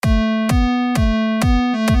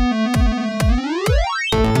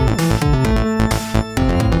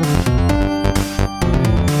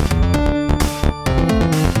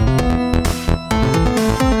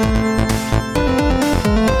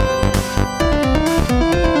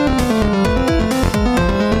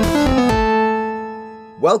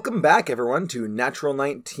Welcome back, everyone, to Natural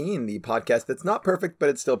 19, the podcast that's not perfect, but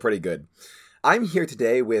it's still pretty good. I'm here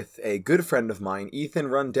today with a good friend of mine, Ethan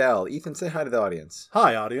Rundell. Ethan, say hi to the audience.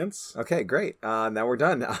 Hi, audience. Okay, great. Now we're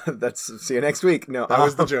done. See you next week. No, that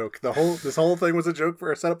was the joke. This whole thing was a joke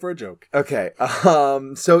a setup for a joke. Okay.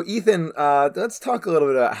 So Ethan, let's talk a little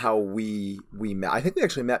bit about how we met. I think we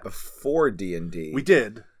actually met before D&D. We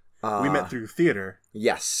did. We met through theater.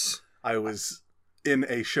 Yes. I was in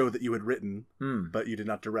a show that you had written, but you did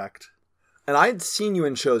not direct. And I'd seen you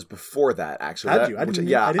in shows before that, actually. Had you? I didn't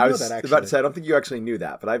know that, actually. About to say, I don't think you actually knew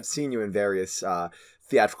that, but I've seen you in various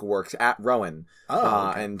theatrical works at Rowan.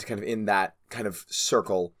 Okay. And kind of in that kind of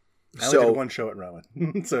circle. I only did one show at Rowan.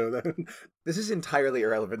 This is entirely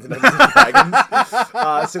irrelevant to Dungeons &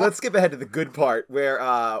 Dragons. So let's skip ahead to the good part,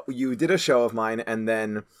 where you did a show of mine, and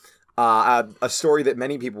then a story that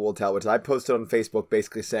many people will tell, which I posted on Facebook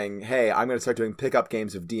basically saying, hey, I'm going to start doing pickup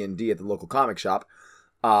games of D&D at the local comic shop.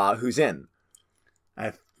 Who's in?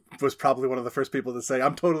 I was probably one of the first people to say,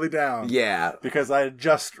 I'm totally down. Yeah. Because I had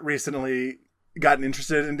just recently gotten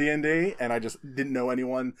interested in D&D, and I just didn't know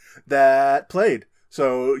anyone that played.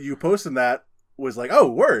 So you posting that was like, oh,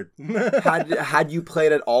 word. Had you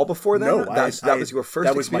played at all before then? No. That was your first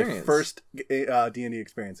experience? That was my first D&D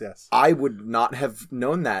experience, yes. I would not have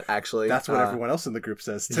known that, actually. That's what everyone else in the group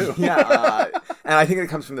says, too. Yeah. And I think it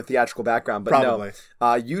comes from the theatrical background. But probably.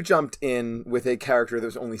 No, you jumped in with a character that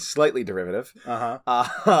was only slightly derivative.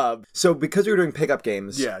 So because we were doing pickup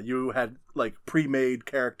games... Yeah, you had like pre-made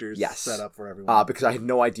characters set up for everyone. Because I had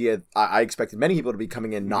no idea. I expected many people to be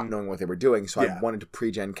coming in not knowing what they were doing, so I wanted to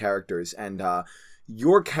pre-gen characters. And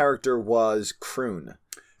your character was Kroon.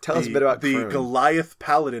 Tell us a bit about Kroon. The Goliath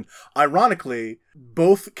Paladin. Ironically,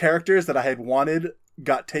 both characters that I had wanted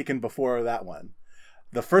got taken before that one.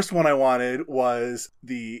 The first one I wanted was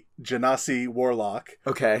the Genasi Warlock.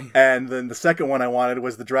 Okay. And then the second one I wanted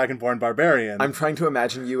was the Dragonborn Barbarian. I'm trying to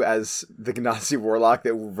imagine you as the Genasi Warlock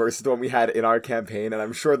versus the one we had in our campaign, and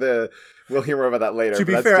I'm sure we'll hear more about that later. To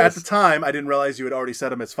be fair, at the time, I didn't realize you had already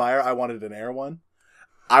set him as fire. I wanted an air one.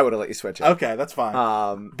 I would have let you switch it. Okay, that's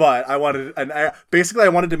fine. But I wanted an air. Basically, I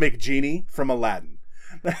wanted to make Genie from Aladdin.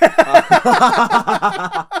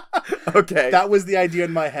 Okay, that was the idea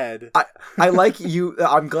in my head. I like you.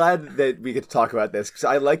 I'm glad that we get to talk about this because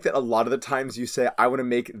I like that a lot of the times you say I want to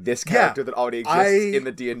make this character that already exists in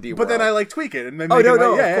the D&D world. But then I like tweak it and then of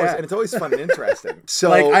course, and it's always fun and interesting. So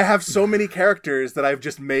like I have so many characters that I've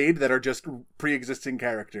just made that are just pre-existing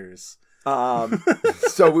characters.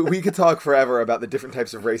 So we could talk forever about the different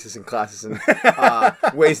types of races and classes and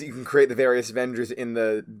ways that you can create the various Avengers in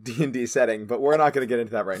the D&D setting, but we're not going to get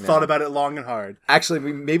into that right now. Thought about it long and hard. Actually,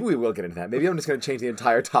 maybe we will get into that. Maybe I'm just going to change the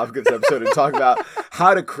entire topic of this episode and talk about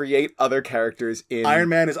how to create other characters in... Iron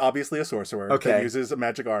Man is obviously a sorcerer that uses a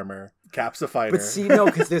magic armor. Cap's a fighter. But see, no,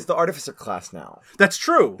 because there's the Artificer class now. That's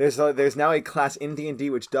true. There's now a class in D&D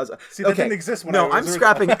which does... See, that didn't exist when I'm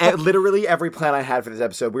scrapping literally every plan I had for this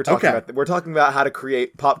episode. We're talking about how to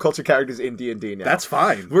create pop culture characters in D&D now. That's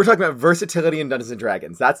fine. We're talking about versatility in Dungeons &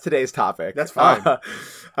 Dragons. That's today's topic. That's fine.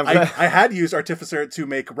 I had used Artificer to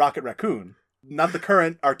make Rocket Raccoon. Not the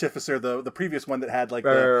current Artificer, the previous one that had like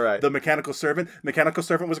the Mechanical Servant. Mechanical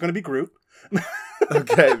Servant was going to be Groot.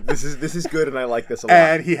 Okay, this is good, and I like this a lot.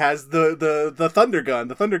 And he has the Thunder Gun,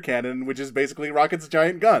 the Thunder Cannon, which is basically Rocket's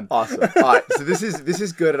giant gun. Awesome. All right, so this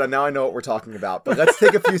is good, and now I know what we're talking about. But let's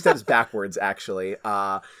take a few steps backwards, actually,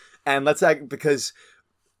 and let's because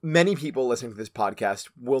many people listening to this podcast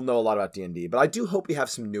will know a lot about D&D, but I do hope we have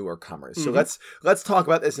some newer comers. So let's talk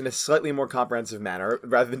about this in a slightly more comprehensive manner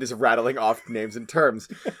rather than just rattling off names and terms.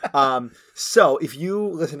 So if you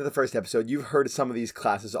listen to the first episode, you've heard some of these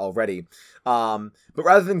classes already. But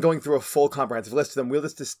rather than going through a full comprehensive list of them, we'll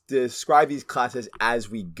just describe these classes as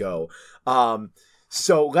we go.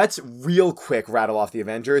 So let's real quick rattle off the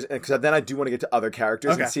Avengers, because then I do want to get to other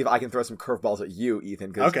characters and see if I can throw some curveballs at you,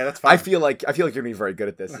 Ethan. Okay, that's fine. I feel like you're gonna be very good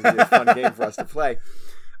at this. It's gonna be a fun game for us to play.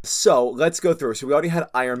 So let's go through. So we already had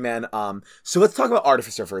Iron Man. So let's talk about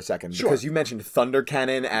Artificer for a second, because you mentioned Thunder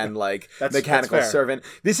Cannon and like Mechanical Servant.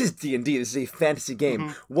 This is D&D. This is a fantasy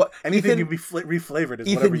game. What anything can be reflavored is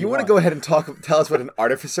Ethan, whatever you want to go ahead and tell us what an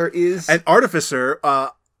Artificer is? An Artificer,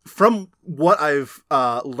 from what I've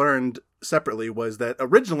learned separately, was that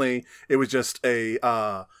originally it was just a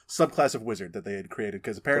subclass of wizard that they had created,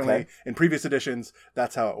 because apparently in previous editions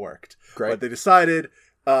that's how it worked. Great. But they decided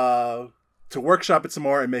to workshop it some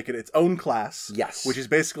more and make it its own class. Yes. Which is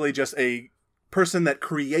basically just a person that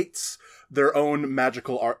creates their own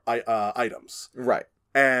magical items. Right.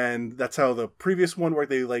 And that's how the previous one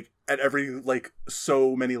worked. They at every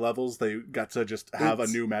so many levels, they got to just have a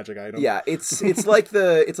new magic item. Yeah, it's like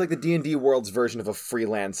the D&D world's version of a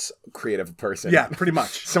freelance creative person. Yeah, pretty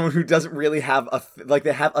much. Someone who doesn't really have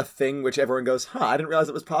they have a thing which everyone goes, I didn't realize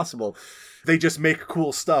it was possible. They just make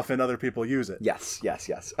cool stuff and other people use it. Yes.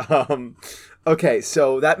 Okay,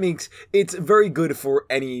 so that makes it's very good for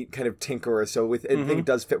any kind of tinkerer. So I think it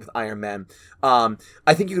does fit with Iron Man.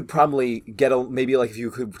 I think you could probably get maybe like if you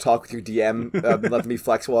could talk with your DM, let them be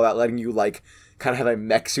flexible about letting you like kind of have a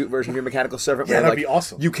mech suit version of your mechanical servant. Yeah, where, that'd like, be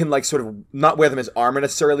awesome. You can like sort of not wear them as armor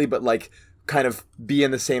necessarily, but like kind of be in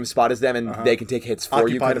the same spot as them and they can take hits for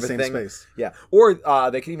Occupy you kind of the a same thing. Space. Yeah. Or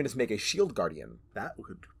they can even just make a shield guardian. That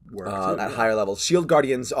would work At higher levels. Shield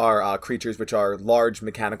guardians are creatures which are large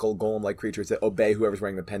mechanical golem-like creatures that obey whoever's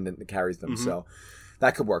wearing the pendant that carries them. So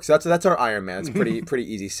that could work. So that's our Iron Man. It's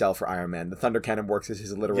pretty easy sell for Iron Man. The thunder cannon works as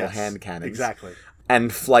his literal hand cannon. Exactly.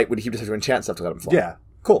 And flight would he just have to enchant stuff to let him fly. Yeah.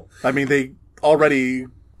 Cool. I mean, they already,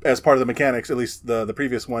 as part of the mechanics, at least the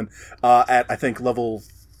previous one, at I think level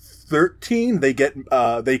 13, they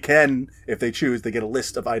can, if they choose, they get a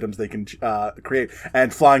list of items they can create,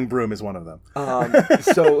 and flying broom is one of them.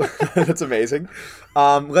 So that's amazing.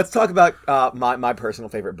 Let's talk about my personal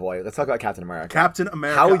favorite boy. Let's talk about Captain America. Captain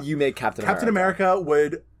America. How would you make Captain America? Captain America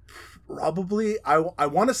would probably, I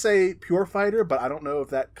want to say pure fighter, but I don't know if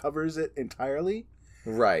that covers it entirely.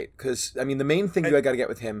 Right, because, I mean, the main thing you got to get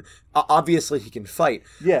with him, obviously he can fight,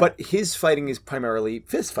 but his fighting is primarily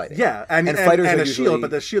fist fighting. Yeah, and fighters and are a usually... shield, but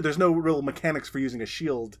the shield, there's no real mechanics for using a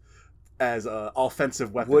shield as an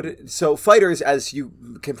offensive weapon. So fighters, as you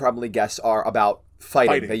can probably guess, are about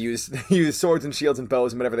fighting. They use swords and shields and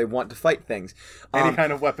bows and whatever they want to fight things. Any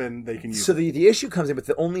kind of weapon they can use. So the issue comes in with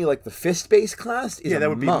the only, like, the fist-based class is that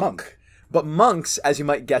would be monk. But monks, as you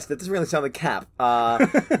might guess, that doesn't really sound like Cap.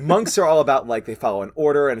 Monks are all about, like, they follow an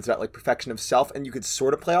order, and it's about, like, perfection of self, and you could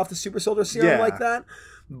sort of play off the super soldier serum like that.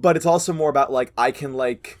 But it's also more about, like, I can,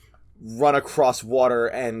 like, run across water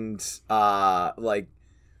and, like,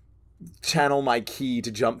 channel my ki to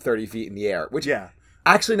jump 30 feet in the air. Which,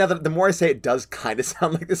 actually, now that the more I say it, does kind of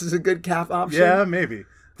sound like this is a good Cap option. Yeah, maybe.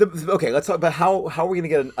 Okay, let's talk about how are we going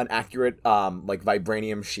to get an accurate like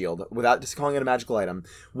vibranium shield without just calling it a magical item?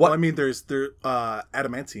 Well, I mean,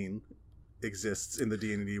 adamantine exists in the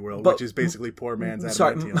D&D world, which is basically poor man's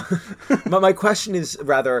adamantium. My question is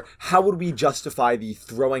rather, how would we justify the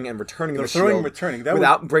throwing and returning of the shield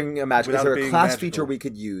without bringing a magical? Is there a class feature we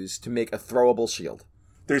could use to make a throwable shield?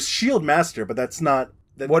 There's Shield Master, but that's not...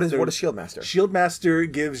 What is Shield Master? Shield Master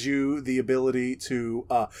gives you the ability to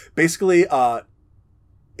basically...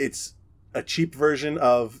 it's a cheap version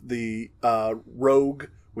of the rogue,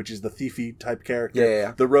 which is the thiefy type character.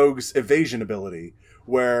 Yeah. The rogue's evasion ability,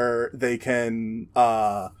 where they can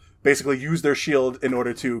basically use their shield in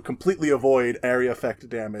order to completely avoid area effect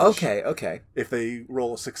damage. Okay. If they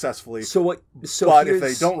roll successfully. But if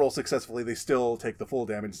they don't roll successfully, they still take the full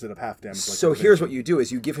damage instead of half damage. So here's what you do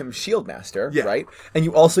is you give him Shield Master, right? And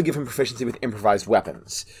you also give him proficiency with improvised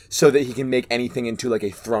weapons so that he can make anything into like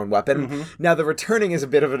a thrown weapon. Now the returning is a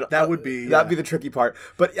bit of a... That'd be the tricky part.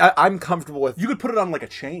 But I'm comfortable with... You could put it on like a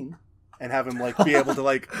chain and have him like be able to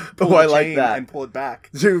like pull the chain and pull it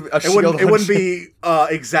back. It wouldn't be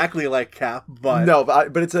exactly like Cap, but no,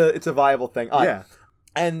 but it's a viable thing.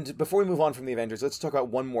 And before we move on from the Avengers, let's talk about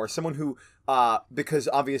one more. Someone who, because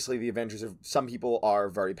obviously the Avengers, some people are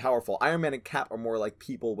very powerful. Iron Man and Cap are more like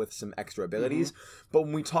people with some extra abilities. But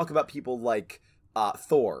when we talk about people like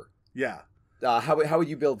Thor, how would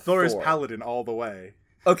you build Thor? Thor is Paladin all the way.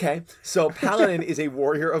 Okay, so Paladin is a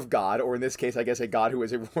warrior of God, or in this case, I guess a god who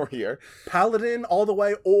is a warrior. Paladin all the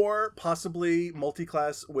way, or possibly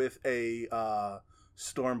multi-class with a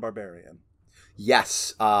Storm Barbarian.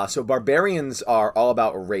 Yes, so Barbarians are all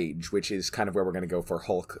about rage, which is kind of where we're going to go for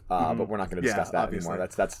Hulk, but we're not going to discuss that obviously. anymore.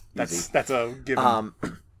 That's easy. That's a given.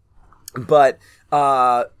 But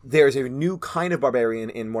there's a new kind of barbarian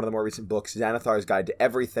in one of the more recent books, Xanathar's Guide to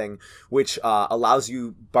Everything, which allows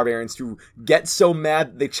you barbarians to get so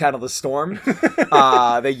mad they channel the storm.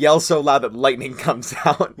 They yell so loud that lightning comes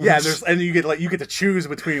out. Yeah, and you get to choose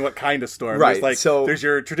between what kind of storm. Right. There's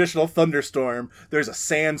your traditional thunderstorm. There's a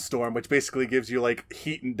sandstorm, which basically gives you like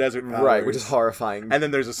heat and desert powers. Right, which is horrifying. And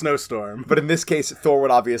then there's a snowstorm. But in this case, Thor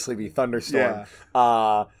would obviously be thunderstorm.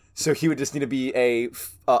 Yeah. So he would just need to be a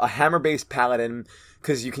hammer-based paladin,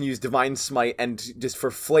 because you can use Divine Smite, and just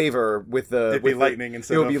for flavor with the... It'd be lightning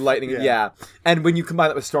instead of... It would be lightning, yeah. And when you combine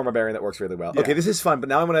that with Storm Barbarian, that works really well. Yeah. Okay, this is fun, but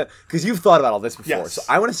now I'm going to... Because you've thought about all this before, so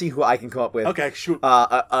I want to see who I can come up with. Okay, shoot.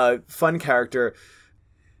 A fun character.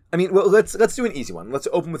 I mean, well, let's do an easy one. Let's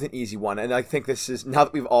open with an easy one. And I think this is, now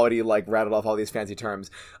that we've already like rattled off all these fancy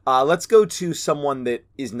terms, let's go to someone that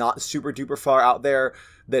is not super duper far out there,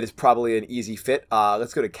 that is probably an easy fit.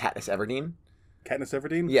 Let's go to Katniss Everdeen. Katniss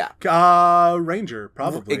Everdeen? Yeah. Ranger,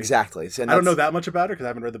 probably. Exactly. So I don't know that much about her because I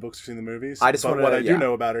haven't read the books or seen the movies. I do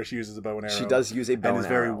know about her, she uses a bow and arrow. She does use a bow and arrow. And is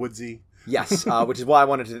very woodsy. Yes, which is why I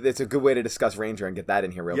wanted to. It's a good way to discuss Ranger and get that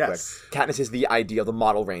in here real quick. Katniss is the ideal, the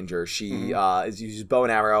model Ranger. She uses bow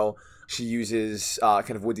and arrow. She uses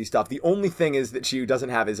kind of woodsy stuff. The only thing is that she doesn't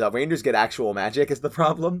have is Rangers get actual magic is the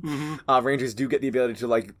problem. Rangers do get the ability to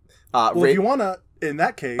like. Well, if you wanna, in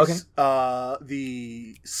that case,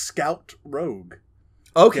 the Scout Rogue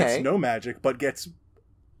gets no magic, but gets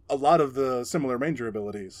a lot of the similar Ranger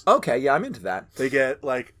abilities. Okay, yeah, I'm into that. They get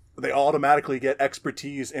like. They automatically get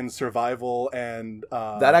expertise in survival and...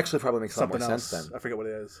 that actually probably makes a lot more sense then. I forget what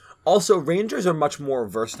it is. Also, Rangers are much more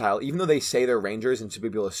versatile. Even though they say they're Rangers and so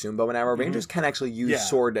people assume bow and arrow, Rangers can actually use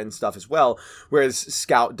sword and stuff as well, whereas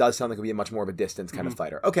Scout does sound like it would be a much more of a distance kind of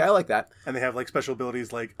fighter. Okay, I like that. And they have like special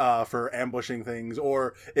abilities like for ambushing things,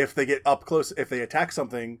 or if they get up close, if they attack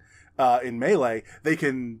something in melee, they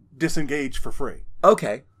can disengage for free.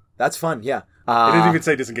 Okay. That's fun, yeah. It doesn't even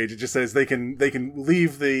say disengage. It just says they can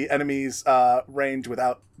leave the enemy's range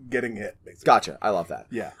without getting hit. Basically. Gotcha. I love that.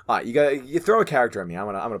 Yeah. All right, you throw a character at me. I'm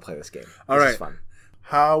gonna play this game. This is fun.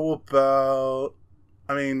 How about?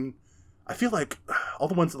 I mean, I feel like all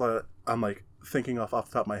the ones that I'm like thinking off the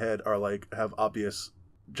top of my head are like have obvious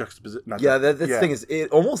juxtaposition. The thing is,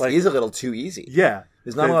 it almost is a little too easy. Yeah.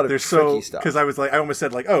 There's not a lot of tricky stuff. Because I almost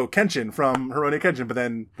said like, oh, Kenshin from Rurouni Kenshin, but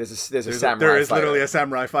then there's a samurai. There is fighter. literally a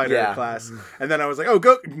samurai fighter class, and then I was like, oh,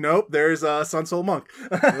 nope, there's a Sun Soul Monk.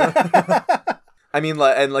 I mean,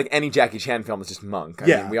 and like any Jackie Chan film is just monk. I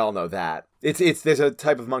mean, we all know that. There's a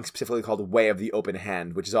type of monk specifically called Way of the Open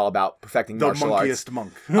Hand, which is all about perfecting martial arts. The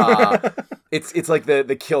monkiest monk. It's like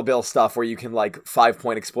the Kill Bill stuff where you can like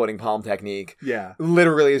 5-point exploding palm technique. Yeah.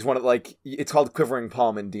 Literally is one of like, it's called quivering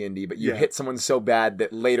palm in D&D, but you hit someone so bad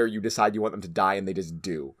that later you decide you want them to die and they just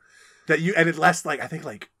do. And it lasts like, I think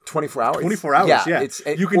like 24 hours. 24 hours, yeah.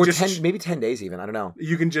 You can maybe 10 days even, I don't know.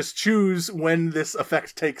 You can just choose when this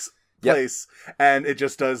effect takes place, and it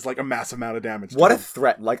just does like a massive amount of damage. What a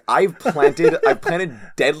threat! Like I've planted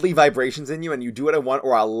deadly vibrations in you, and you do what I want,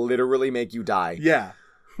 or I'll literally make you die. Yeah.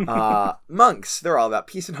 Monks, they're all about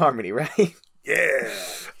peace and harmony, right? Yeah.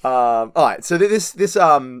 All right. So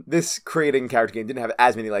this creating character game didn't have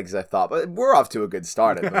as many legs as I thought, but we're off to a good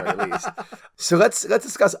start at the very least. So let's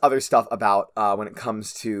discuss other stuff about when it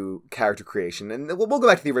comes to character creation, and we'll go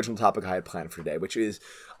back to the original topic I had planned for today, which is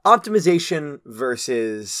optimization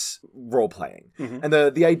versus role playing. And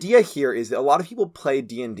the idea here is that a lot of people play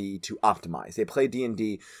D&D to optimize. They play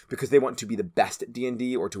D&D because they want to be the best at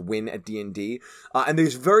D&D or to win at D&D. And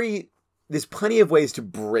there's plenty of ways to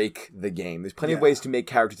break the game. There's plenty of ways to make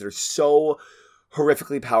characters that are so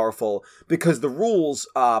horrifically powerful because the rules,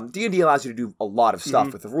 D&D allows you to do a lot of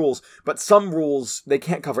stuff with the rules, but some rules, they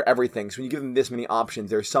can't cover everything. So when you give them this many options,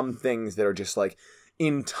 there are some things that are just like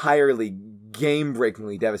entirely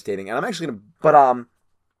game-breakingly devastating. And I'm actually going to... But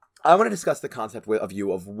I want to discuss the concept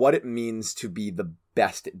of what it means to be the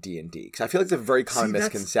best at D&D. Because I feel like it's a very common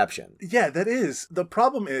misconception. Yeah, that is. The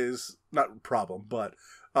problem is... Not problem, but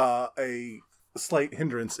a slight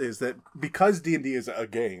hindrance is that because D&D is a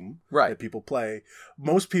game that people play,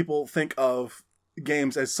 most people think of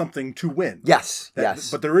games as something to win. Yes.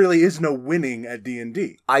 But there really is no winning at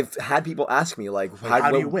D&D. I've had people ask me, like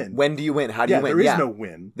how do you win? When do you win? How do you win? There is no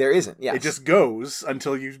win. There isn't, yes. It just goes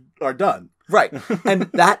until you are done. Right. And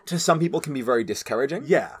that, to some people, can be very discouraging.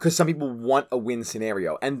 Yeah. Because some people want a win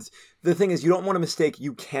scenario. And the thing is, you don't want to mistake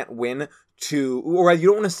you can't win or you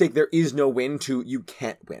don't want to mistake there is no win to you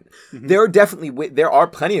can't win. There are there are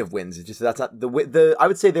plenty of wins. It's just that's not I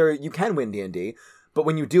would say you can win D&D, but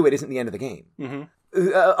when you do, it isn't the end of the game.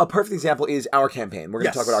 A perfect example is our campaign. We're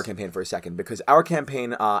going to talk about our campaign for a second, because our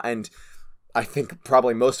campaign, and I think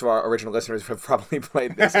probably most of our original listeners have probably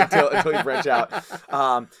played this until you branch out,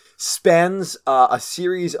 spans a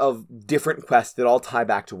series of different quests that all tie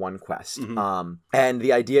back to one quest. And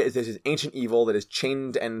the idea is there's this ancient evil that is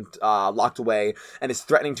chained and locked away and is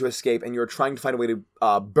threatening to escape, and you're trying to find a way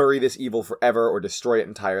to bury this evil forever or destroy it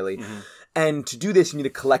entirely. And to do this, you need to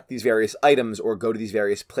collect these various items or go to these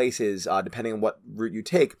various places, depending on what route you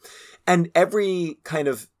take. And every kind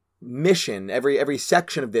of mission, every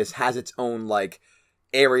section of this has its own like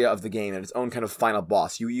area of the game and its own kind of final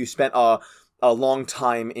boss. You spent a a long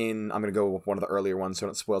time in, I'm going to go with one of the earlier ones so I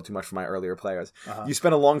don't spoil too much for my earlier players. You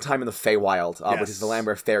spent a long time in the Feywild, which is the land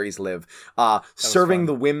where fairies live, serving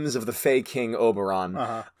the whims of the Fey King Oberon.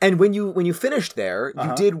 And when you finished there,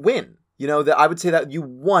 you did win. You know, that I would say that you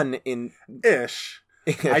won in... Ish.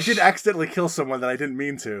 I did accidentally kill someone that I didn't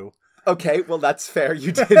mean to. Okay, well, that's fair.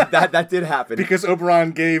 You did that did happen. Because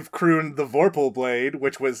Oberon gave Kroon the Vorpal Blade,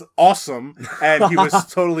 which was awesome, and he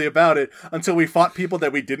was totally about it, until we fought people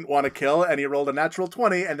that we didn't want to kill, and he rolled a natural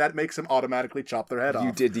 20, and that makes him automatically chop their head off.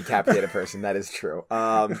 You did decapitate a person, that is true.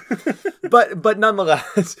 But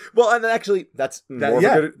nonetheless, well, and actually, that's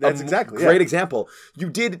great example.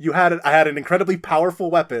 I had an incredibly powerful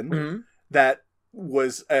weapon that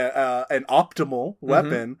was an optimal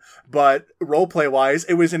weapon, but roleplay wise,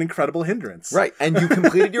 it was an incredible hindrance. Right, and you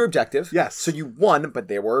completed your objective. Yes. So you won, but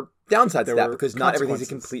there were downsides to that because not everything's a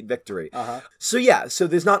complete victory. So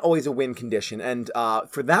there's not always a win condition, and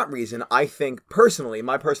for that reason, I think personally,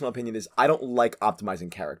 my personal opinion is I don't like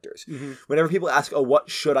optimizing characters. Whenever people ask, "Oh, what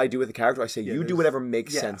should I do with a character?" I say, "You do whatever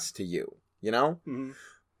makes sense to you." You know,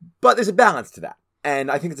 but there's a balance to that.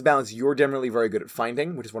 And I think it's a balance you're generally very good at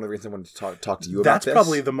finding, which is one of the reasons I wanted to talk to you about this. That's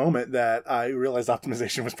probably the moment that I realized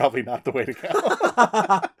optimization was probably not the way to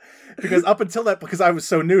go. Because up until that, because I was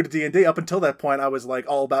so new to D&D, up until that point, I was like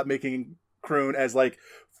all about making Kroon as like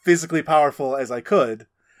physically powerful as I could.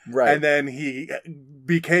 Right. And then he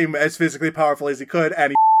became as physically powerful as he could,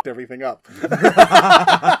 and he everything up.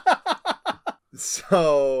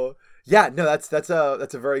 So... yeah, no, that's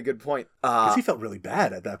a very good point. Because he felt really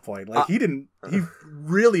bad at that point. Like he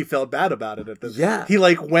really felt bad about it at this. Yeah, he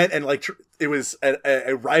like went and like it was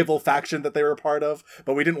a rival faction that they were a part of,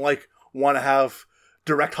 but we didn't like want to have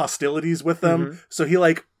direct hostilities with them. So he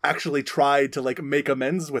like actually tried to like make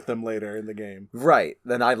amends with them later in the game. Right.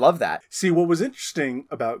 Then I love that. See, what was interesting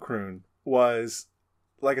about Kroon was,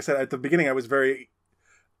 like I said at the beginning, I was very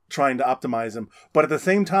trying to optimize him, but at the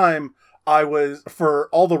same time, I was, for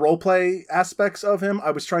all the roleplay aspects of him,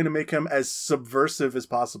 I was trying to make him as subversive as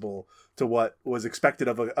possible to what was expected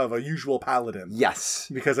of a usual paladin.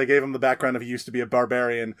 Yes. Because I gave him the background of he used to be a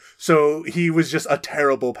barbarian, so he was just a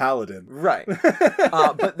terrible paladin. Right.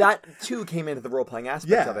 But that, too, came into the role-playing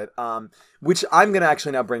aspects of it, which I'm going to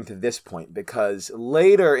actually now bring to this point, because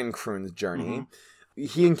later in Kroon's journey,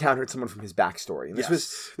 he encountered someone from his backstory. And this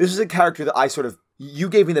was a character that I sort of... You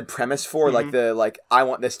gave me the premise for, like, I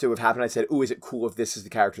want this to have happened. I said, ooh, is it cool if this is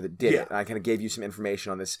the character that did it? And I kind of gave you some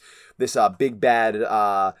information on this big bad,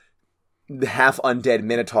 half undead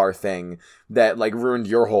Minotaur thing that, like, ruined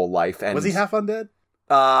your whole life. And was he half undead?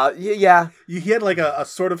 Yeah. He had, like, a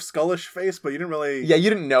sort of skullish face, but you didn't really... Yeah,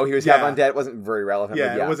 you didn't know he was half undead. It wasn't very relevant.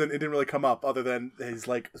 Yeah, but it didn't really come up other than his,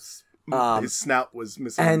 like, his snout was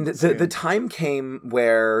missing. And the time came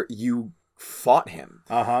where you... fought him,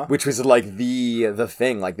 which was like the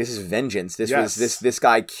thing. Like, this is vengeance. This was this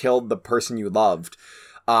guy killed the person you loved,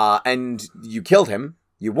 and you killed him.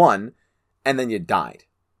 You won, and then you died.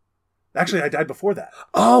 Actually, I died before that.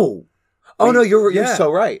 No, you're so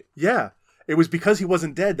right. Yeah, it was because he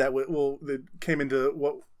wasn't dead that that came into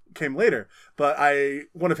what came later. But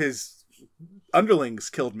one of his underlings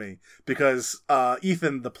killed me because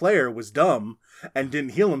Ethan, the player, was dumb and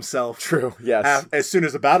didn't heal himself. True, yes. As soon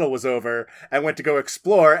as the battle was over, and went to go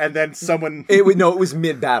explore, and then someone... It was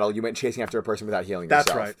mid-battle. You went chasing after a person without healing yourself.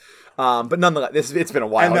 That's right. But nonetheless, it's been a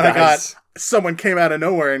while, and then someone came out of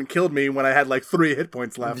nowhere and killed me when I had like 3 hit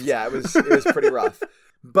points left. Yeah, it was pretty rough.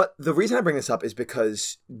 But the reason I bring this up is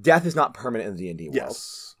because death is not permanent in the D&D world.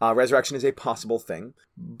 Yes. Resurrection is a possible thing.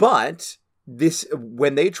 But...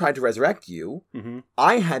 when they tried to resurrect you,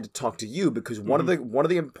 I had to talk to you because one of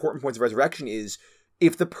the important points of resurrection is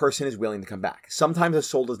if the person is willing to come back. Sometimes a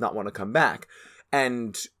soul does not want to come back.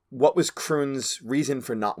 And what was Kroon's reason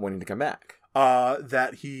for not wanting to come back?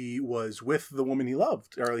 That he was with the woman he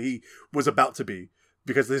loved, or he was about to be.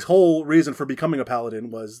 Because his whole reason for becoming a paladin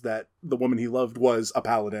was that the woman he loved was a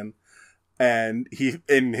paladin. And he,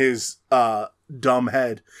 in his dumb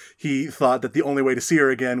head, he thought that the only way to see her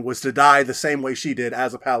again was to die the same way she did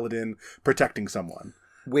as a paladin, protecting someone.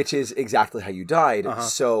 Which is exactly how you died.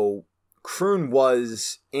 So Kroon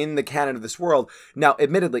was in the canon of this world. Now,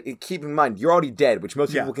 admittedly, keep in mind, you're already dead, which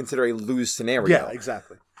most people consider a lose scenario. Yeah,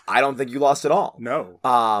 exactly. I don't think you lost at all. No.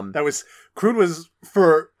 Kroon was,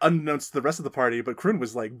 for unbeknownst to the rest of the party, but Kroon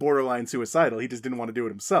was like borderline suicidal. He just didn't want to do it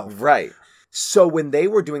himself. Right. So when they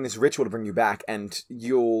were doing this ritual to bring you back, and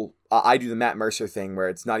I do the Matt Mercer thing where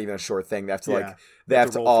it's not even a short thing. They have to they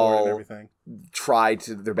have to all try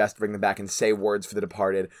to their best to bring them back and say words for the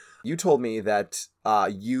departed. You told me that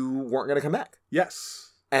you weren't going to come back.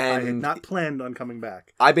 Yes. And I had not planned on coming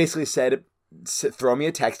back. I basically said, throw me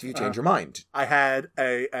a text if you change your mind. I had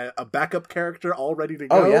a backup character all ready to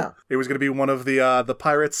go. Oh, yeah. It was going to be one of the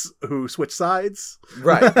pirates who switch sides.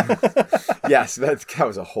 Right. Yes, that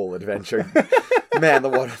was a whole adventure. Man, the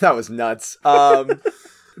water, that was nuts.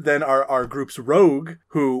 Then our group's rogue,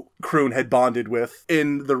 who Kroon had bonded with,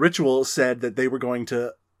 in the ritual said that they were going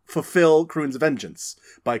to fulfill Kroon's vengeance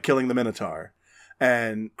by killing the Minotaur.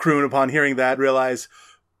 And Kroon, upon hearing that, realized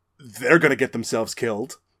they're going to get themselves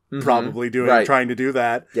killed. Probably trying to do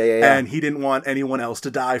that. Yeah. And he didn't want anyone else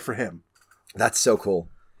to die for him. That's so cool.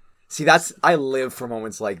 See, I live for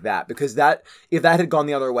moments like that, because if that had gone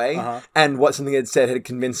the other way, and what something had said had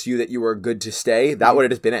convinced you that you were good to stay, that would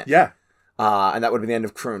have just been it. Yeah. And that would have been the end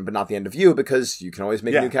of Kroon, but not the end of you, because you can always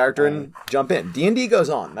make a new character and jump in. D&D goes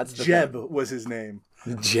on. That's the Jeb thing. was his name.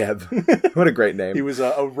 Jeb. What a great name. He was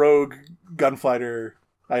a rogue gunfighter.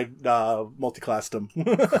 I multi-classed him.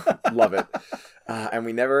 Love it. And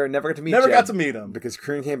we never got to meet Never Jeb got to meet him. because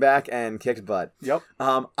Kroon came back and kicked butt. Yep.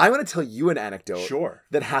 I'm going to tell you an anecdote Sure.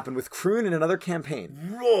 that happened with Kroon in another campaign.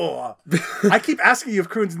 Raw. I keep asking you if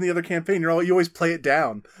Kroon's in the other campaign. You always play it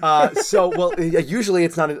down. Usually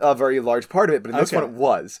it's not a very large part of it, but in this one it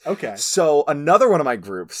was. Okay. So another one of my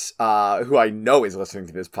groups, who I know is listening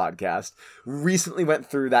to this podcast, recently went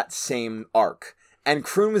through that same arc. And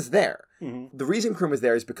Kroon was there. Mm-hmm. The reason Kroon was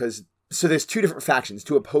there is because... So there's two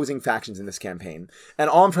opposing factions in this campaign. And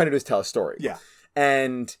all I'm trying to do is tell a story. Yeah.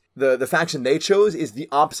 And the faction they chose is the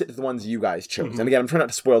opposite of the ones you guys chose. Mm-hmm. And again, I'm trying not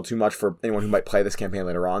to spoil too much for anyone who might play this campaign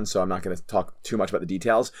later on, so I'm not going to talk too much about the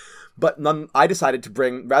details. But I decided to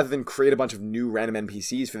bring, rather than create a bunch of new random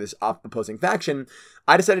NPCs for this opposing faction,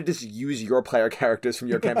 I decided to just use your player characters from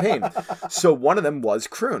your campaign. So one of them was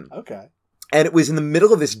Kroon. Okay. And it was in the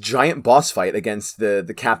middle of this giant boss fight against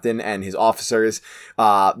the captain and his officers.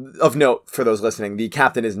 Of note, for those listening, the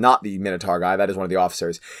captain is not the Minotaur guy. That is one of the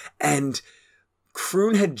officers. And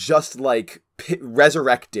Kroon had just,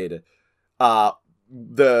 resurrected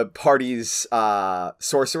the party's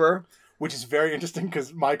sorcerer. Which is very interesting,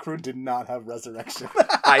 because my Kroon did not have resurrection.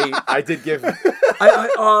 I did give...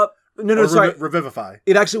 No, sorry. Revivify.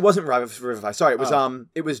 It actually wasn't Revivify. Sorry,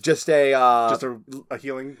 it was just a... just a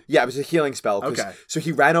healing? Yeah, it was a healing spell. Okay. So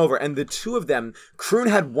he ran over, and the two of them, Kroon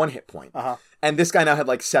had 1 hit point. Uh-huh. And this guy now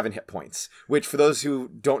had 7 hit points, which for those who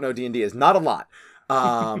don't know D&D is not a lot.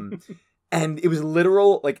 And it was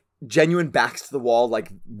literal, genuine backs to the wall,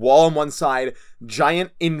 wall on one side,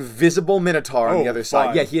 giant invisible Minotaur on the other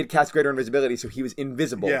side. Yeah, he had cast greater invisibility, so he was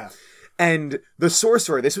invisible. Yeah. And the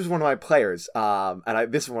sorcerer, this was one of my players,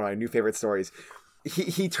 this is one of my new favorite stories.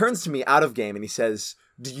 He turns to me out of game and he says,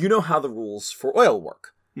 "Do you know how the rules for oil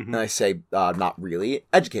work?" Mm-hmm. And I say, "Not really.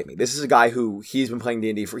 Educate me." This is a guy who he's been playing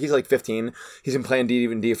D&D for, he's 15. He's been playing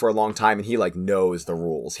D&D for a long time and he knows the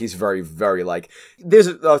rules. He's very, very there's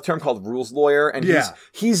a term called rules lawyer, and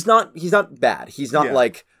he's not bad. He's not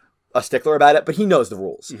a stickler about it, but he knows the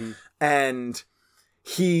rules. Mm-hmm. And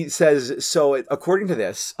he says, so according to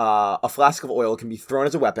this, a flask of oil can be thrown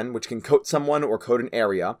as a weapon, which can coat someone or coat an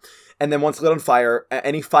area. And then once lit on fire,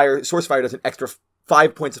 any source fire does an extra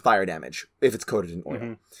 5 points of fire damage if it's coated in oil.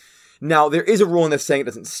 Mm-hmm. Now, there is a rule in this saying it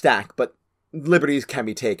doesn't stack, but liberties can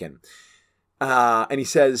be taken. And he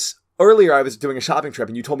says, earlier I was doing a shopping trip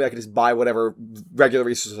and you told me I could just buy whatever regular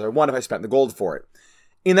resources I want if I spent the gold for it.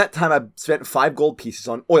 In that time, I spent 5 gold pieces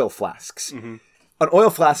on oil flasks. Mm-hmm. An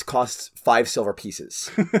oil flask costs 5 silver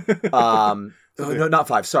pieces. No, not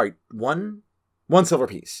 5. Sorry, one silver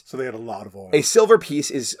piece. So they had a lot of oil. A silver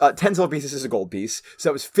piece is 10 silver pieces is a gold piece. So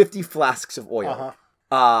that was 50 flasks of oil.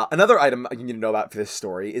 Uh-huh. Another item you need to know about for this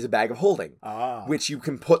story is a bag of holding, which you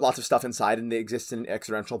can put lots of stuff inside, and it exists in an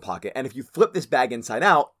extra pocket. And if you flip this bag inside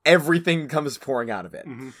out, everything comes pouring out of it.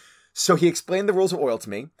 Mm-hmm. So he explained the rules of oil to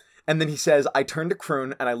me. And then he says, I turn to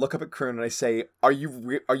Kroon and I look up at Kroon and I say, are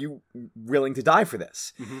you willing to die for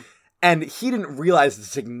this? Mm-hmm. And he didn't realize the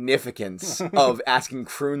significance of asking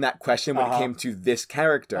Kroon that question when it came to this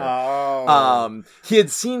character. Oh. He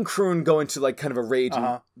had seen Kroon go into kind of a rage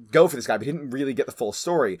and go for this guy, but he didn't really get the full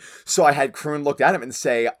story. So I had Kroon look at him and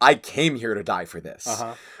say, I came here to die for this.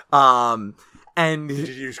 And did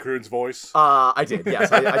you use Kroon's voice? I did,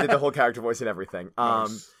 yes. I did the whole character voice and everything.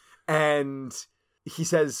 Nice. And he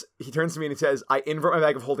turns to me and he says, I invert my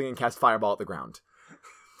bag of holding and cast fireball at the ground.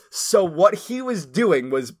 So what he was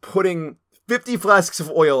doing was putting 50 flasks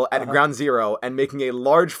of oil at ground zero and making a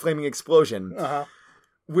large flaming explosion,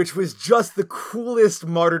 which was just the coolest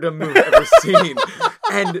martyrdom move I've ever seen.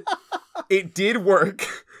 And it did work.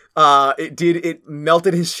 It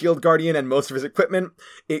melted his shield guardian and most of his equipment.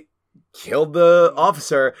 It killed the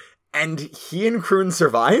officer, and he and Kroon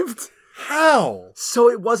survived. How? So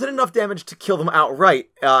it wasn't enough damage to kill them outright,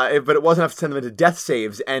 but it was enough to send them into death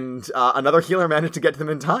saves, and another healer managed to get to them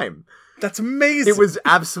in time. That's amazing. It was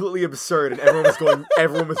absolutely absurd, and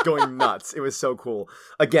everyone was going nuts. It was so cool.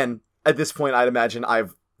 Again, at this point, I'd imagine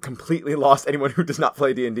I've completely lost anyone who does not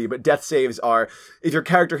play D&D, but death saves are, if your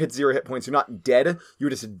character hits 0 hit points, you're not dead, you're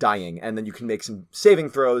just dying, and then you can make some saving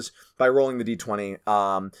throws by rolling the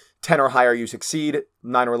d20. 10 or higher, you succeed.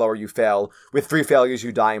 9 or lower, you fail. With 3 failures,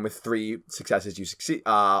 you die, and with 3 successes, you succeed,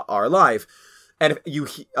 are alive. And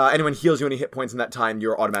if anyone heals you any hit points in that time,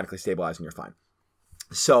 you're automatically stabilized and you're fine.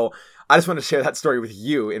 So I just wanted to share that story with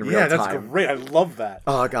you in real time. Yeah, that's great. I love that.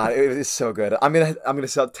 Oh god, it is so good. I'm gonna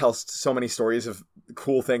tell so many stories of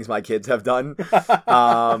cool things my kids have done.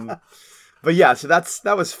 But yeah, so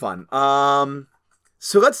that was fun.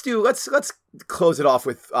 So let's close it off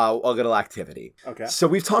with a little activity. Okay. So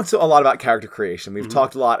we've talked a lot about character creation. We've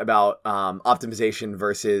talked a lot about optimization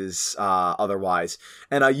versus otherwise.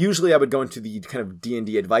 And usually I would go into the kind of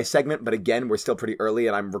D&D advice segment, but again, we're still pretty early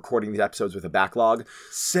and I'm recording these episodes with a backlog.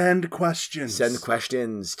 Send questions to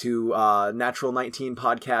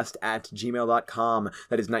natural19podcast@gmail.com.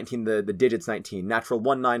 That is 19, the digits 19.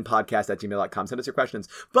 natural19podcast@gmail.com. Send us your questions.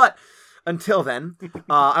 But until then,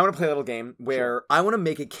 I want to play a little game where I want to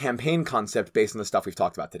make a campaign concept based on the stuff we've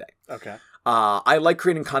talked about today. Okay. I like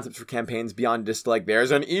creating concepts for campaigns beyond just like,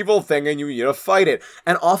 there's an evil thing and you need to fight it.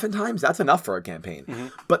 And oftentimes that's enough for a campaign. Mm-hmm.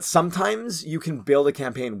 But sometimes you can build a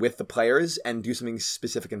campaign with the players and do something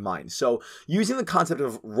specific in mind. So using the concept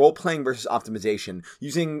of role-playing versus optimization,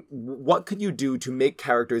 using what could you do to make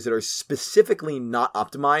characters that are specifically not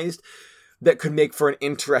optimized that could make for an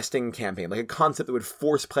interesting campaign, like a concept that would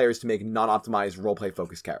force players to make non-optimized role-play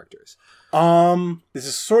focused characters. This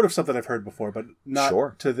is sort of something I've heard before, but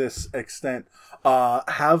not to this extent.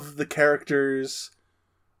 Have the characters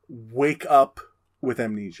wake up with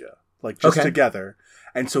amnesia, like just together,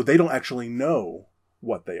 and so they don't actually know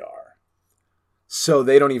what they are. So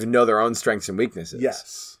they don't even know their own strengths and weaknesses.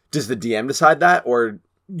 Yes. Does the DM decide that, or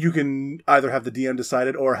you can either have the DM decide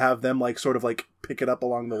it or have them like sort of like pick it up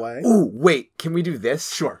along the way? Ooh, wait, can we do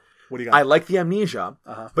this? Sure. What do you got? I like the amnesia,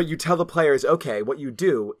 but you tell the players, okay, what you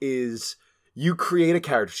do is you create a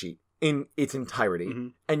character sheet in its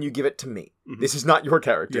entirety and you give it to me. Mm-hmm. This is not your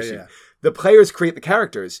character sheet. Yeah. The players create the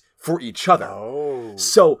characters for each other. Oh.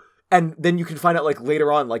 So, and then you can find out like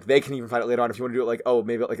later on, like they can even find out later on if you want to do it like, oh,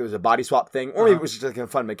 maybe like it was a body swap thing, or maybe it was just like a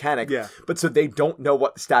fun mechanic. Yeah. But so they don't know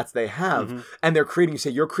what stats they have, and they're creating, you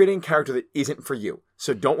say, you're creating a character that isn't for you.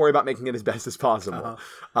 So don't worry about making it as best as possible.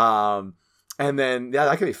 And then, yeah,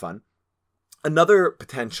 that could be fun. Another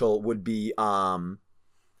potential would be, so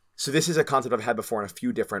this is a concept I've had before in a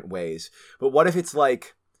few different ways, but what if it's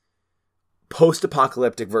like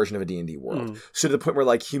post-apocalyptic version of a D&D world. So to the point where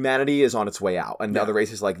like humanity is on its way out and the other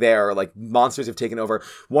races like there, like monsters have taken over.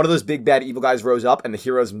 One of those big bad evil guys rose up and the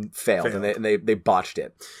heroes failed. And they botched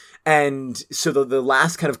it. And so the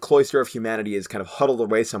last kind of cloister of humanity is kind of huddled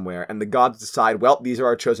away somewhere, and the gods decide, well, these are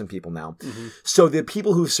our chosen people now. So the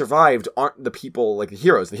people who survived aren't the people like the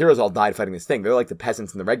heroes. The heroes all died fighting this thing. They're like the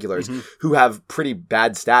peasants and the regulars who have pretty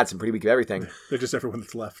bad stats and pretty weak at everything. They're just everyone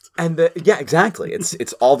that's left. And yeah, exactly.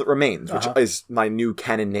 It's All That Remains, which is my new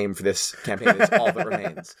canon name for this campaign. Is All That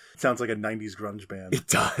Remains. It sounds like a 90s grunge band. It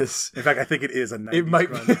does. In fact, I think it is a 90s grunge band. It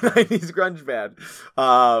might be a 90s grunge band.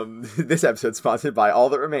 This episode's sponsored by All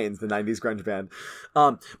That Remains, the 90s grunge band.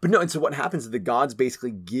 But no, and so what happens is the gods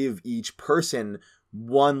basically give each person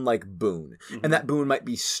one like boon, and that boon might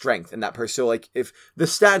be strength, and that person, so like if the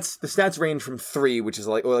stats range from 3, which is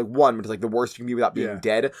like, or like 1, which is like the worst you can be without being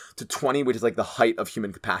dead, to 20, which is like the height of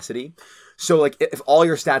human capacity. So like if all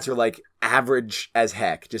your stats are like average as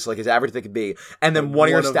heck, just like as average as they could be, and then one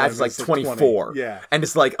of your stats is like 24, and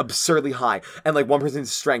it's like absurdly high, and like one person's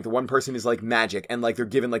strength, one person is like magic, and like they're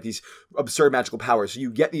given like these absurd magical powers, so you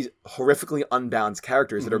get these horrifically unbalanced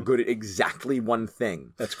characters that are good at exactly one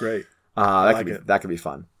thing. That's great. That could be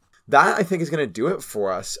fun. That I think is going to do it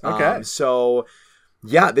for us. Okay. So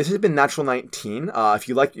yeah, this has been Natural 19. If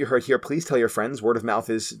you like what you heard here, please tell your friends. Word of mouth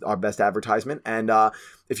is our best advertisement. And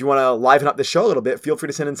if you want to liven up the show a little bit, feel free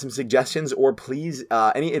to send in some suggestions, or please,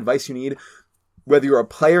 any advice you need, whether you're a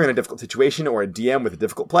player in a difficult situation or a DM with a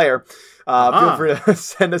difficult player, feel free to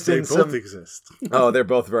send us in some... They both exist. Oh, they're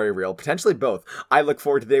both very real. Potentially both. I look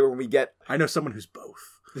forward to the day when we get... I know someone who's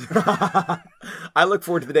both. I look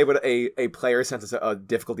forward to the day when a player sends us a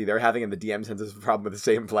difficulty they're having and the DM sends us a problem with the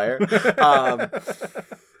same player.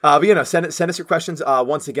 But send us your questions.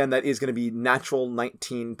 Once again, that is going to be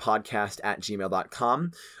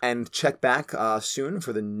natural19podcast@gmail.com, and check back soon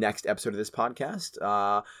for the next episode of this podcast.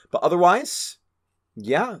 But otherwise,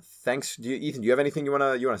 Yeah, thanks. Ethan, do you have anything you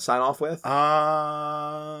wanna sign off with?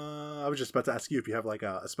 I was just about to ask you if you have like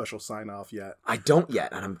a special sign off yet. I don't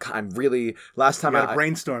yet, and I'm really last time I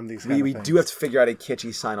brainstorm these. We do have to figure out a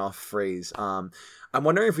kitschy sign off phrase. I'm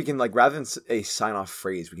wondering if we can like rather than a sign off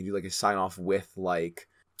phrase, we can do like a sign off with like.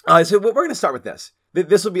 So we're gonna start with this.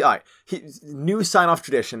 This will be all right. New sign off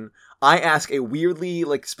tradition. I ask a weirdly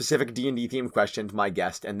like specific D&D themed question to my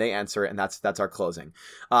guest, and they answer it, and that's our closing.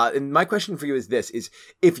 And my question for you is this: is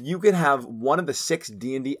if you could have one of the 6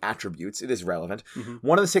 D&D attributes, it is relevant.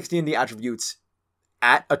 One of the 6 D&D attributes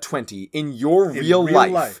at a 20 in your real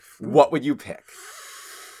life, what would you pick?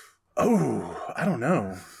 Oh, I don't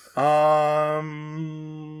know.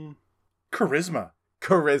 Charisma.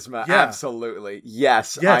 Charisma, yeah. Absolutely.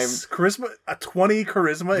 Yes. Charisma, a 20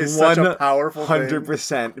 charisma is such a powerful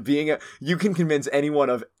 100%. Thing. You can convince anyone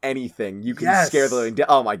of anything. You can scare the living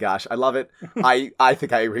oh my gosh, I love it. I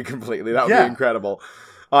think I agree completely. That would be incredible.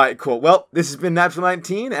 All right, cool. Well, this has been Natural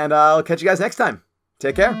 19, and I'll catch you guys next time.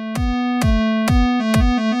 Take care.